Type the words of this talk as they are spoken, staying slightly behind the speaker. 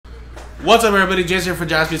What's up, everybody? Jason here for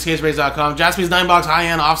JaspysCaseBreaks.com. Jaspy's 9-box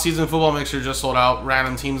high-end off-season football mixture just sold out.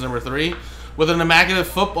 Random teams number 3 with an immaculate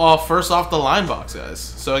football first off the line box, guys.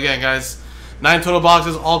 So again, guys, 9 total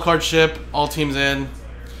boxes, all cards ship, all teams in.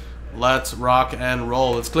 Let's rock and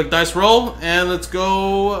roll. Let's click dice roll and let's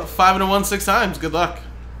go 5 and a 1 6 times. Good luck.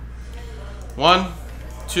 1,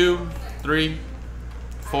 2, 3,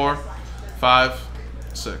 4, 5,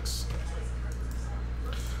 6.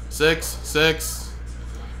 6, 6.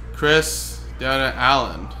 Chris down at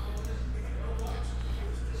Allen.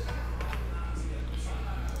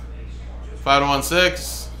 5 to 1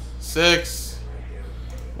 6 6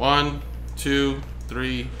 1 2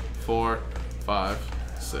 3 4 5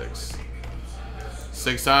 6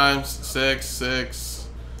 6 times 6 6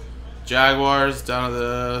 Jaguars down to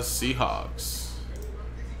the Seahawks.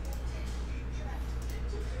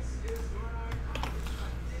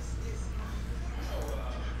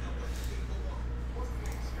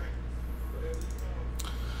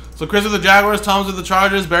 So Chris with the Jaguars, Tom's with the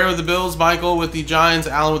Chargers, Barry with the Bills, Michael with the Giants,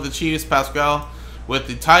 Allen with the Chiefs, Pascal with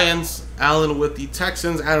the Titans, Allen with the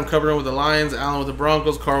Texans, Adam Coburn with the Lions, Allen with the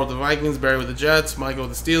Broncos, Carl with the Vikings, Barry with the Jets, Michael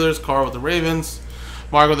with the Steelers, Carl with the Ravens,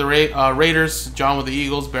 Mark with the Raiders, John with the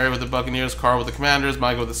Eagles, Barry with the Buccaneers, Carl with the Commanders,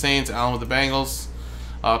 Michael with the Saints, Allen with the Bengals,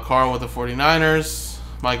 Carl with the 49ers,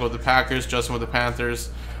 Michael with the Packers, Justin with the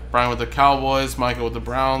Panthers, Brian with the Cowboys, Michael with the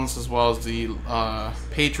Browns, as well as the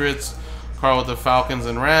Patriots, Carl with the Falcons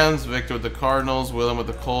and Rams, Victor with the Cardinals, Willem with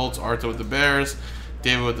the Colts, Arthur with the Bears,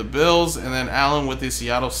 David with the Bills, and then Allen with the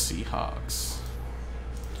Seattle Seahawks.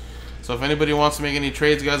 So if anybody wants to make any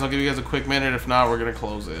trades, guys, I'll give you guys a quick minute. If not, we're going to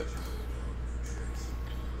close it.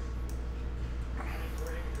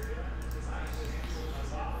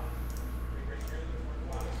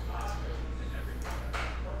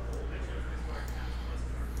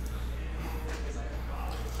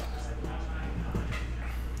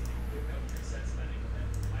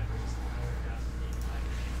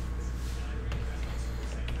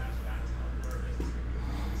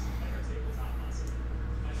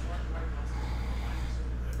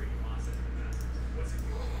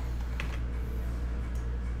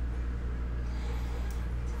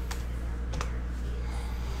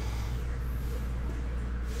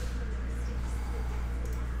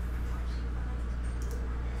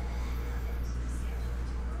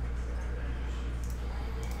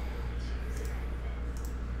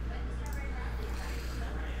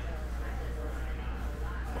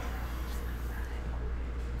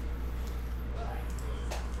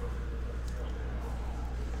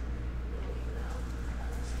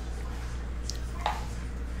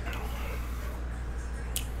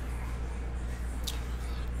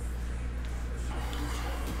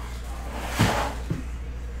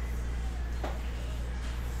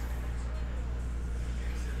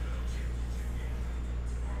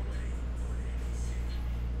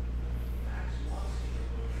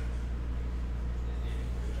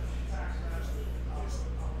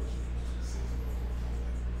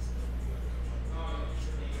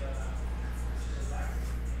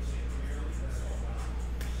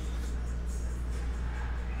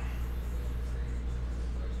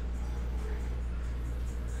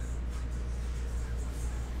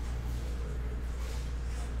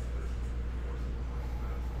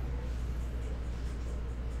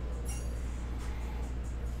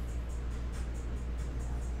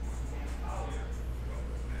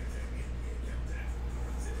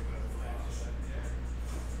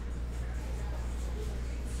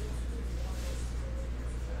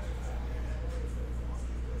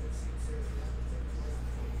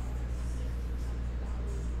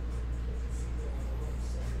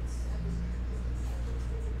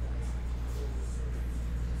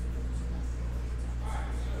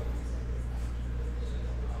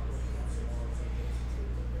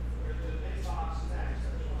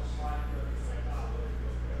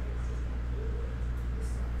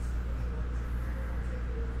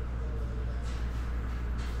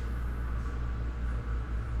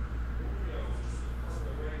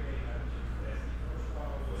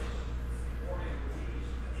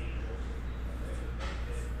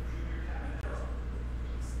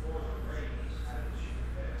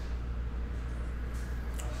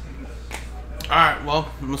 Alright, well,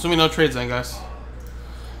 I'm assuming no trades then, guys.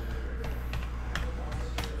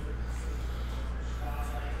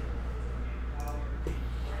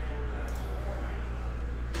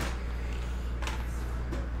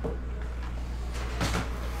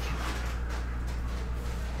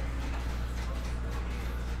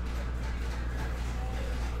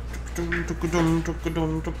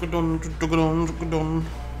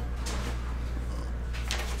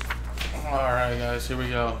 Alright, guys, here we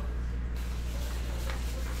go.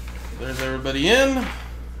 There's everybody in.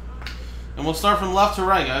 And we'll start from left to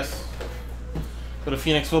right, guys. Go to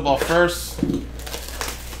Phoenix Football first.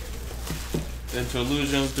 Then to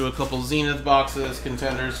Illusions, do a couple Zenith boxes,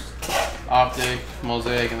 Contenders, Optic,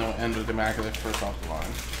 Mosaic, and then we'll end with Immaculate first off the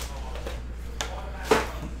line.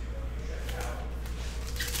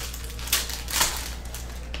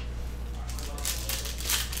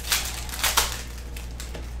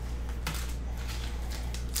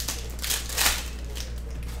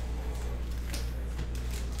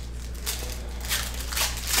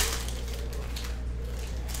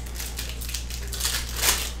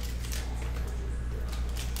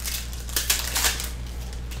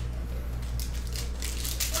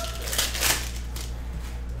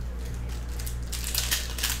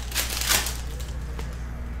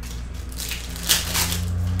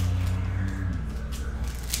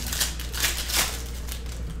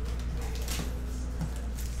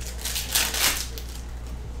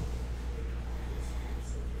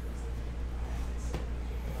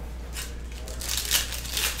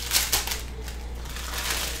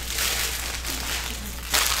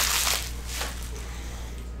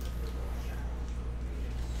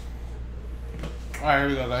 Alright, here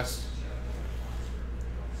we go, guys.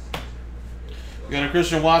 We got a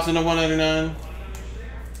Christian Watson to 199.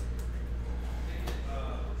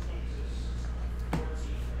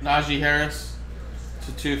 Najee Harris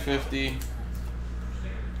to 250.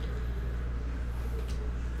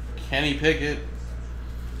 Kenny Pickett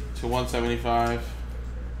to 175.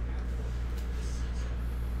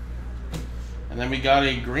 And then we got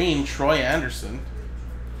a green Troy Anderson.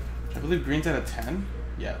 I believe green's at a 10.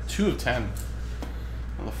 Yeah, 2 of 10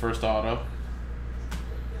 on the first auto.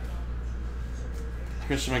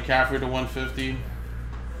 Christian McCaffrey to 150.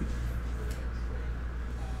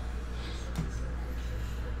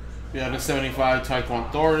 We have a 75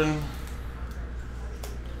 Tyquan Thornton.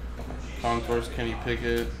 Contours Kenny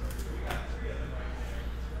Pickett.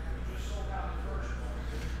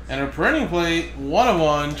 And a printing plate,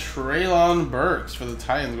 1/1 Treylon Burks for the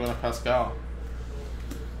Titans going to Pascal.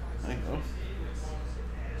 There you go.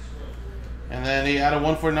 And then he had a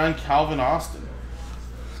 149 Calvin Austin.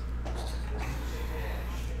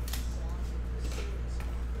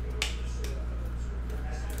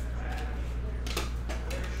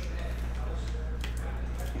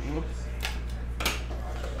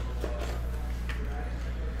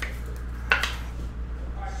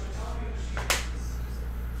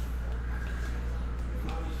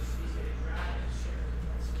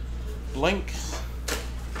 Blink.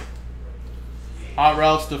 Hot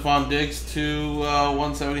Routes, Stephon Diggs to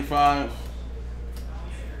 175.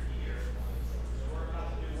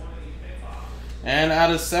 And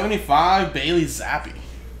out of 75, Bailey Zappi.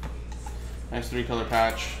 Nice 3-color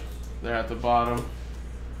patch there at the bottom.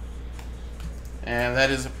 And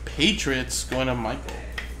that is Patriots going to Michael.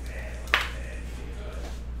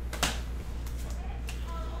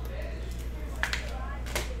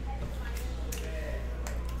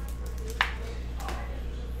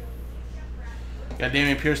 Got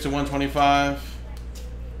Damian Pierce to 125.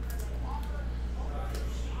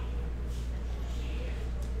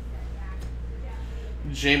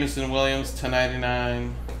 Jameson Williams to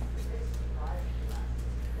 99.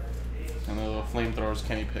 And the little flamethrowers,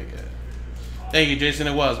 Kenny Pickett. Thank you, Jason.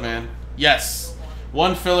 It was, man. Yes.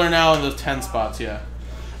 One filler now in the 10 spots, yeah.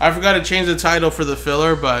 I forgot to change the title for the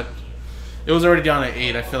filler, but it was already down at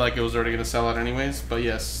 8. I feel like it was already going to sell out anyways. But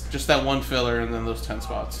yes, just that one filler and then those 10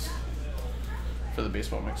 spots for the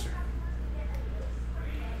baseball mixer.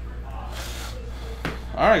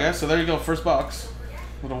 Alright, guys, so there you go. First box.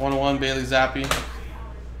 Little 1/1 Bailey Zappi. Now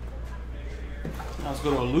let's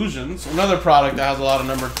go to Illusions. Another product that has a lot of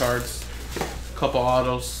numbered cards. A couple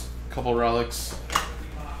autos, a couple relics.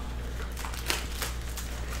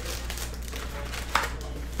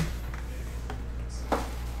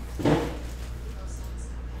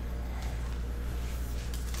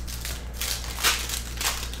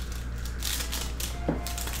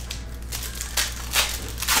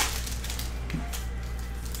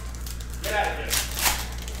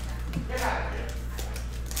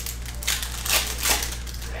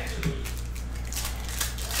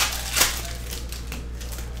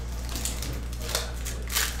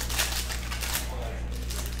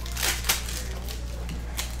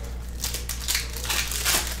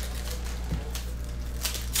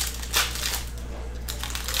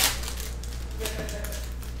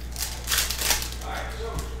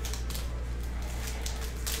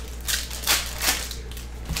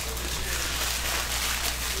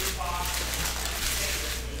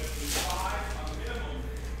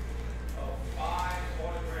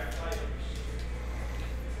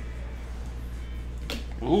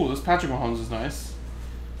 Ooh, this Patrick Mahomes is nice.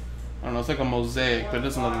 I don't know, it's like a mosaic, but it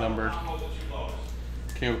doesn't look numbered.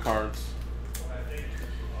 King of cards.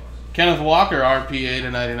 Kenneth Walker, RPA to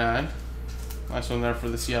 99. Nice one there for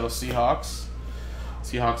the Seattle Seahawks.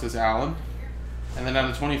 Seahawks is Allen. And then out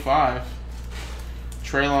of 25,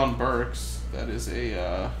 Treylon Burks. That is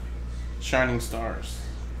a Shining Stars.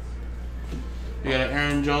 You got an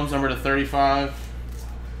Aaron Jones, number to 35.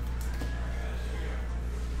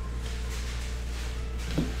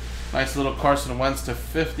 Nice little Carson Wentz to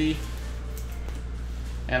 50.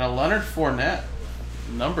 And a Leonard Fournette,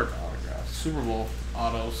 numbered autograph. Super Bowl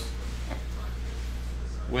autos.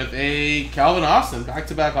 With a Calvin Austin,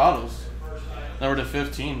 back-to-back autos. Number to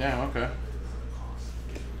 15, damn, okay.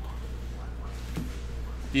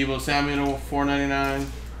 Deebo Samuel, $4.99.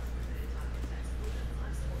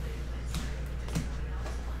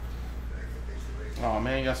 Oh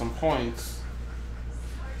man, you got some points.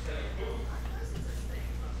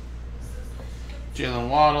 Jalen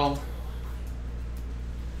Waddle.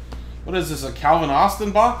 What is this, a Calvin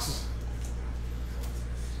Austin box?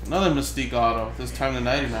 Another Mystique auto, this time to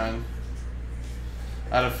 99.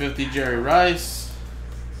 Out of 50, Jerry Rice.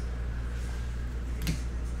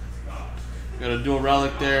 Got a dual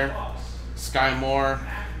relic there. Sky Moore.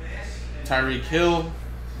 Tyreek Hill.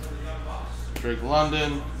 Drake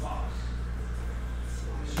London.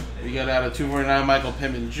 We got out of 249, Michael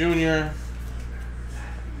Pittman Jr.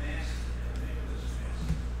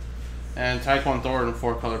 And Tyquan Thornton,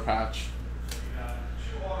 4-color patch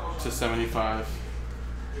to 75.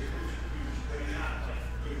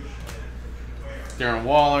 Darren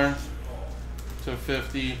Waller to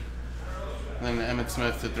 50. And then Emmitt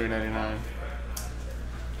Smith to 399.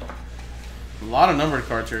 A lot of numbered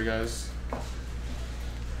cards here, guys.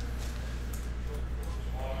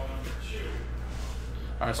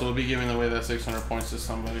 Alright, so we'll be giving away that 600 points to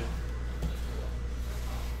somebody.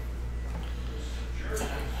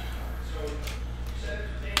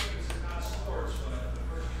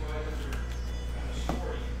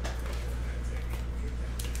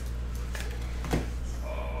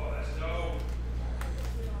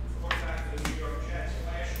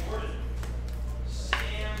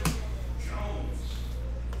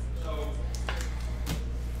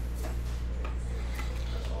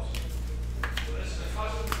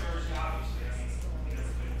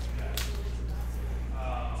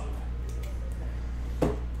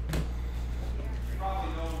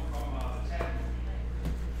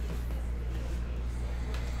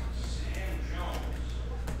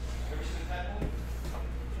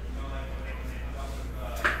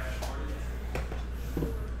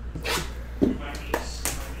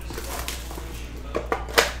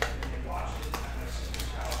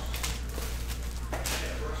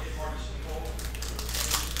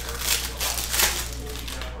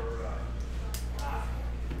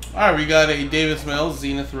 Alright, we got a Davis Mills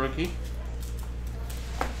Zenith rookie.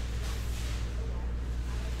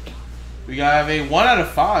 We got a 1 out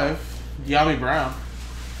of 5 De'Ami Brown.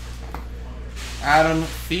 Adam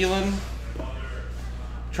Thielen.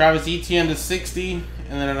 Travis Etienne to 60. And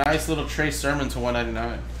then a nice little Trey Sermon to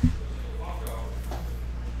 199.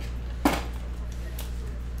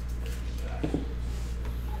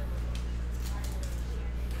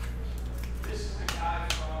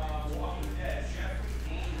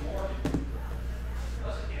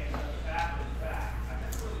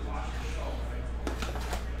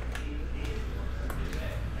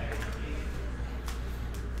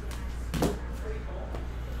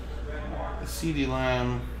 CD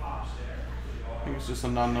Lamb, I think it's just a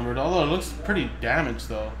non-numbered, although it looks pretty damaged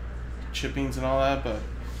though. Chippings and all that, but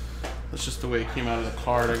that's just the way it came out of the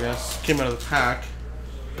card, I guess. Came out of the pack.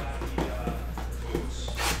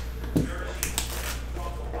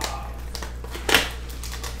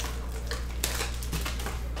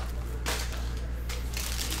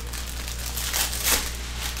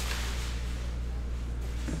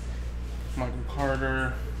 Michael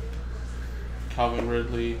Carter, Calvin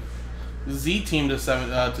Ridley. Z team to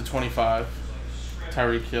 25.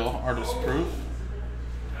 Tyreek Hill, artist proof.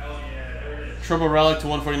 Triple relic to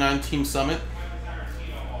 149, Team Summit.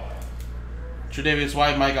 Tre'Davious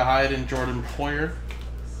White, Micah Hyde, and Jordan Poyer.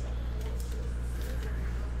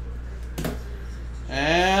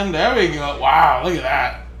 And there we go. Wow, look at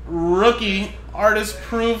that. Rookie artist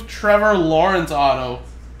proof Trevor Lawrence auto.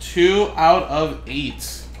 2 out of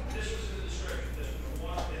 8.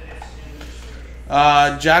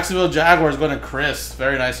 Jacksonville Jaguars going to Chris.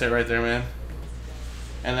 Very nice hit right there, man.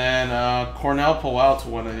 And then Cornell Powell to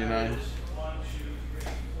 199.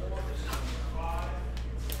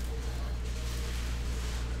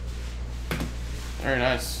 Very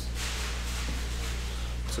nice.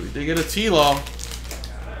 So we did get a T-Law.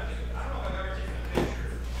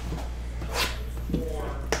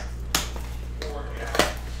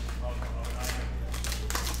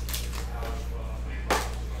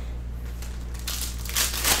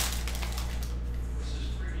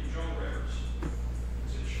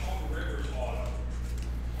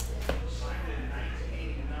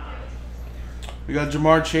 We got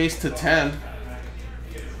Jamar Chase to 10.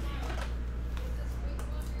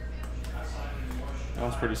 That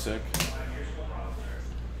was pretty sick.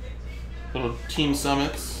 Little team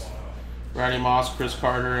summits. Randy Moss, Chris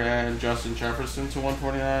Carter, and Justin Jefferson to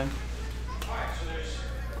 149.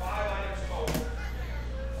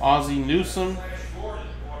 Ozzie Newsome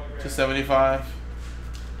to 75.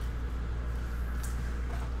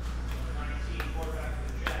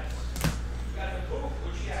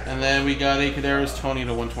 And then we got a Kadarius Toney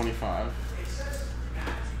to 125.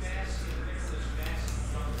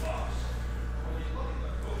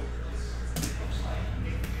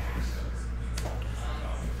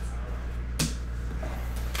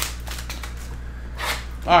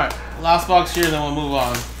 Alright, last box here, then we'll move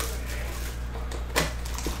on.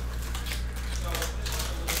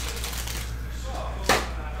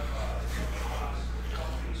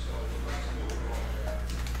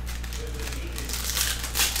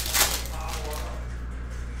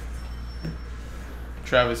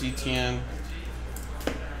 Travis Etienne,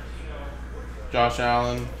 Josh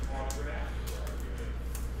Allen.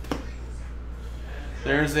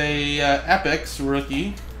 There's a Epics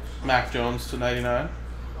rookie, Mac Jones to 99.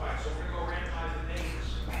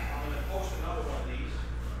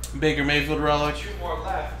 Baker Mayfield relic.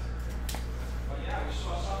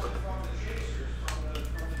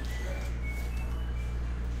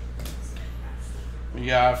 We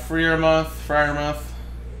got Freiermuth.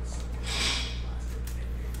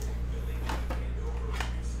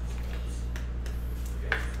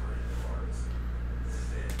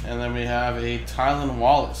 And then we have a Tylan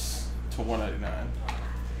Wallace to 199.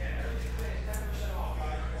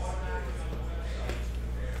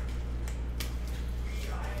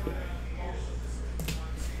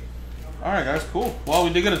 Alright guys, cool. Well,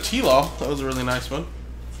 we did get a T-Law. That was a really nice one.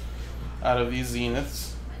 Out of these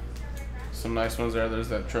Zeniths. Some nice ones there. There's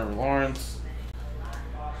that Trevor Lawrence.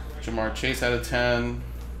 Jamar Chase out of 10.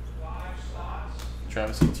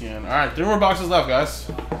 Travis Etienne. Alright, 3 more boxes left, guys.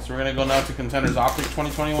 So we're going to go now to Contenders Optic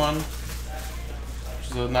 2021.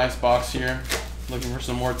 Which is a nice box here. Looking for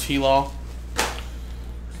some more T-Law.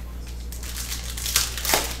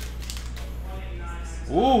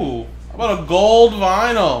 Ooh, how about a gold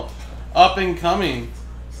vinyl? Up and coming.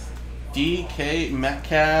 DK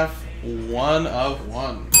Metcalf, 1 of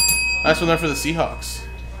 1. Nice one there for the Seahawks.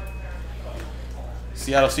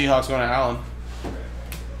 Seattle Seahawks going to Allen.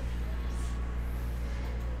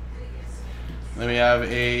 Then we have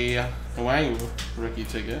a Wang rookie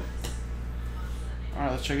ticket.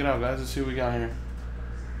 Alright, let's check it out, guys. Let's see what we got here.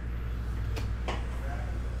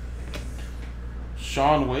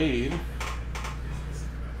 Sean Wade.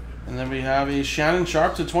 And then we have a Shannon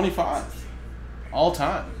Sharp to 25. All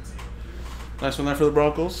time. Nice one there for the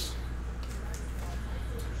Broncos.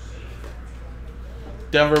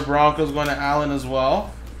 Denver Broncos going to Allen as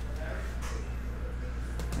well.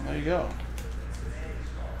 There you go.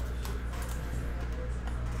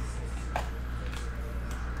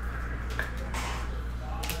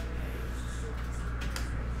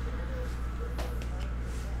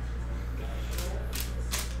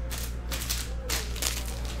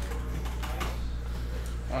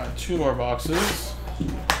 Alright, 2 more boxes.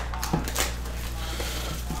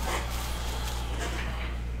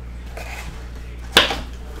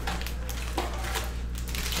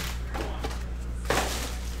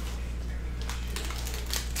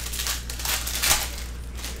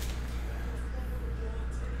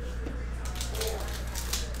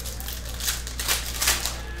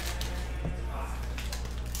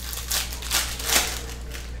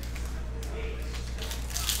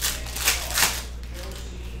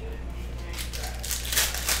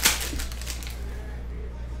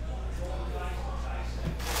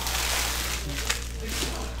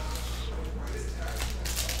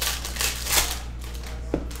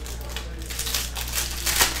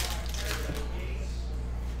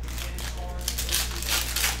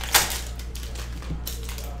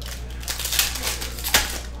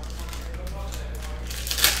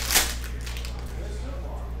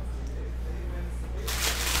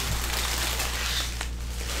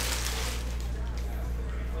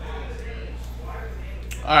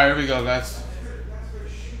 Alright, here we go, guys.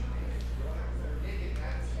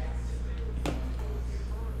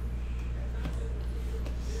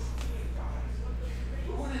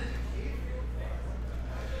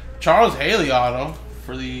 Charles Haley auto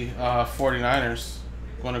for the 49ers.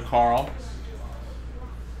 Going to Carl.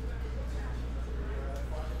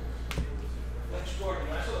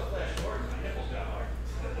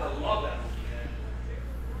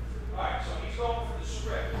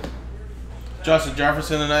 Justin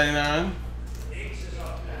Jefferson to 99.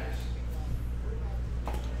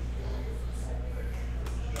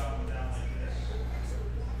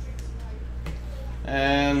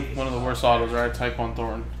 worst autos, right? Tyquan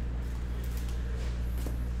Thornton.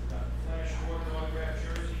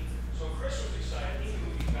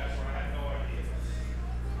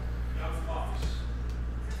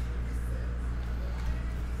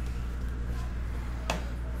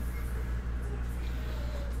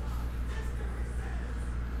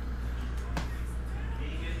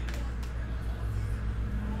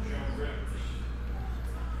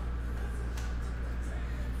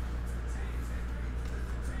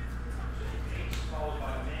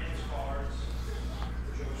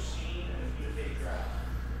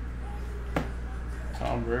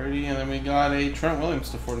 Tom Brady, and then we got a Trent Williams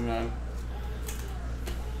to 49.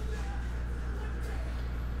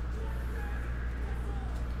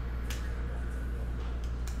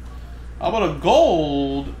 How about a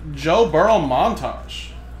gold Joe Burrow montage?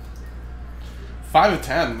 5 of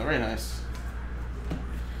 10, very nice.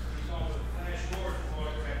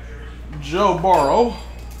 Joe Burrow.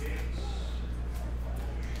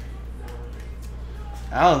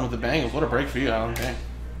 Allen with the Bengals. What a break for you, Allen. Dang.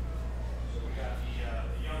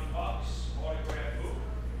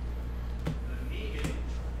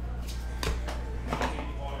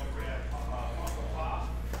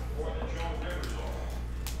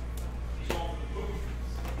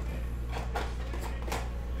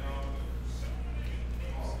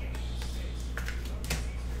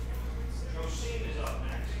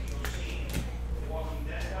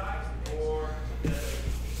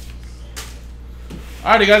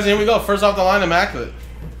 Alrighty, guys, here we go. First off the line, Immaculate.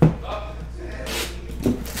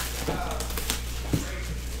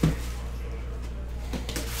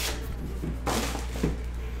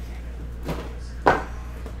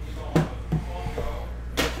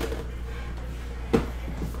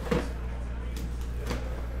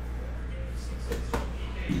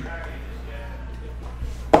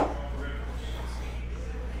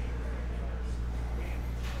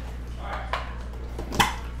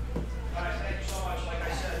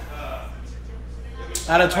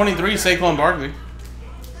 Out of 23, Saquon Barkley.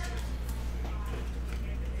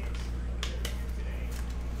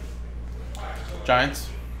 Giants.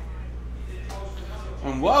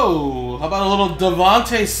 And whoa, how about a little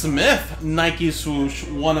Devontae Smith Nike swoosh,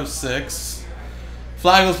 1 of 6.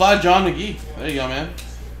 Flag was fly, John McGee. There you go, man.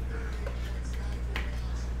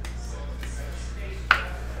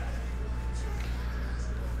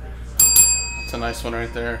 That's a nice one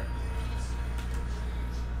right there.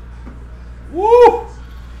 Woo!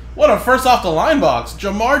 What a first off the line box.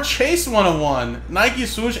 Jamar Chase 1 of 1. Nike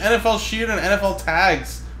swoosh, NFL sheet, and NFL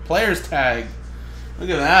tags. Players tag. Look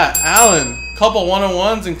at that. Allen. Couple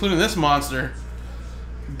 1-on-1s, including this monster.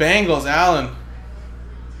 Bengals, Allen.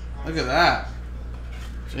 Look at that.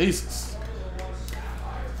 Jesus.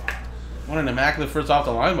 What an immaculate first off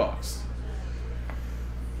the line box.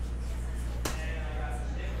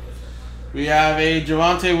 We have a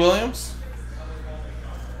Javonte Williams.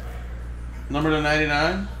 Number to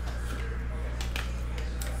 99.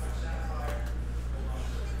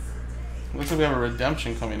 Looks like we have a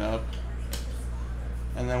redemption coming up.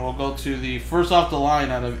 And then we'll go to the first off the line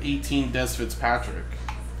out of 18, Des Fitzpatrick.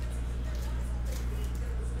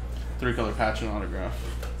 3-color patch and autograph.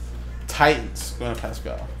 Titans, going to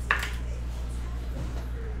Pascal.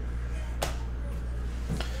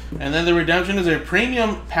 And then the redemption is a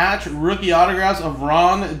premium patch rookie autographs of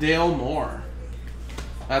Ron Dale Moore.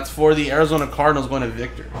 That's for the Arizona Cardinals, going to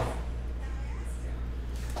Victor.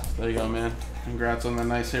 There you go, man. Congrats on that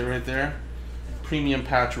nice hit right there. Premium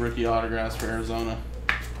patch rookie autographs for Arizona.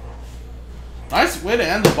 Nice way to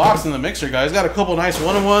end the box in the mixer, guys. Got a couple nice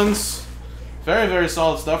 1-on-1s. Very, very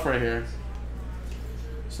solid stuff right here.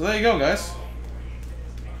 So there you go, guys.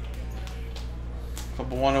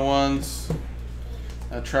 Couple 1-on-1s.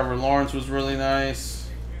 Trevor Lawrence was really nice.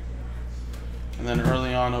 And then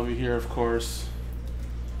early on over here, of course,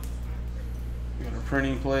 we got a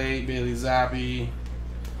printing plate, Bailey Zappi.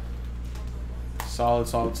 Solid,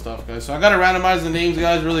 solid stuff, guys. So I gotta randomize the names,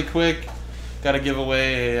 guys, really quick. Gotta give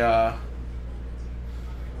away a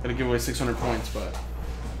 600 points, but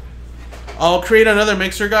I'll create another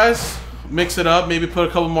mixer, guys. Mix it up, maybe put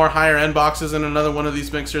a couple more higher end boxes in another one of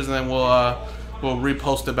these mixers, and then we'll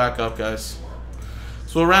repost it back up, guys.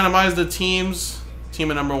 So we'll randomize the teams.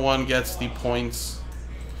 Team at number 1 gets the points.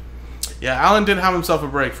 Yeah, Allen did have himself a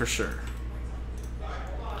break for sure.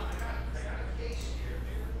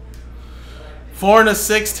 4 and a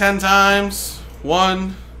 6, 10 times.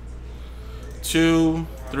 1, 2,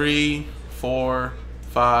 3, 4,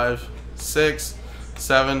 5, 6,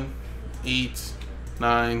 7, 8,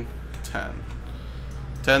 9, 10.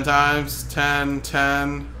 10 times, 10,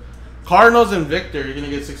 10. Cardinals and Victor, you're going to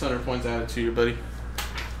get 600 points added to you, buddy.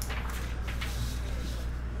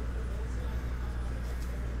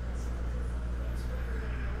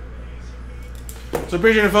 So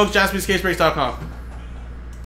appreciate it, folks. JaspysCaseBreaks.com.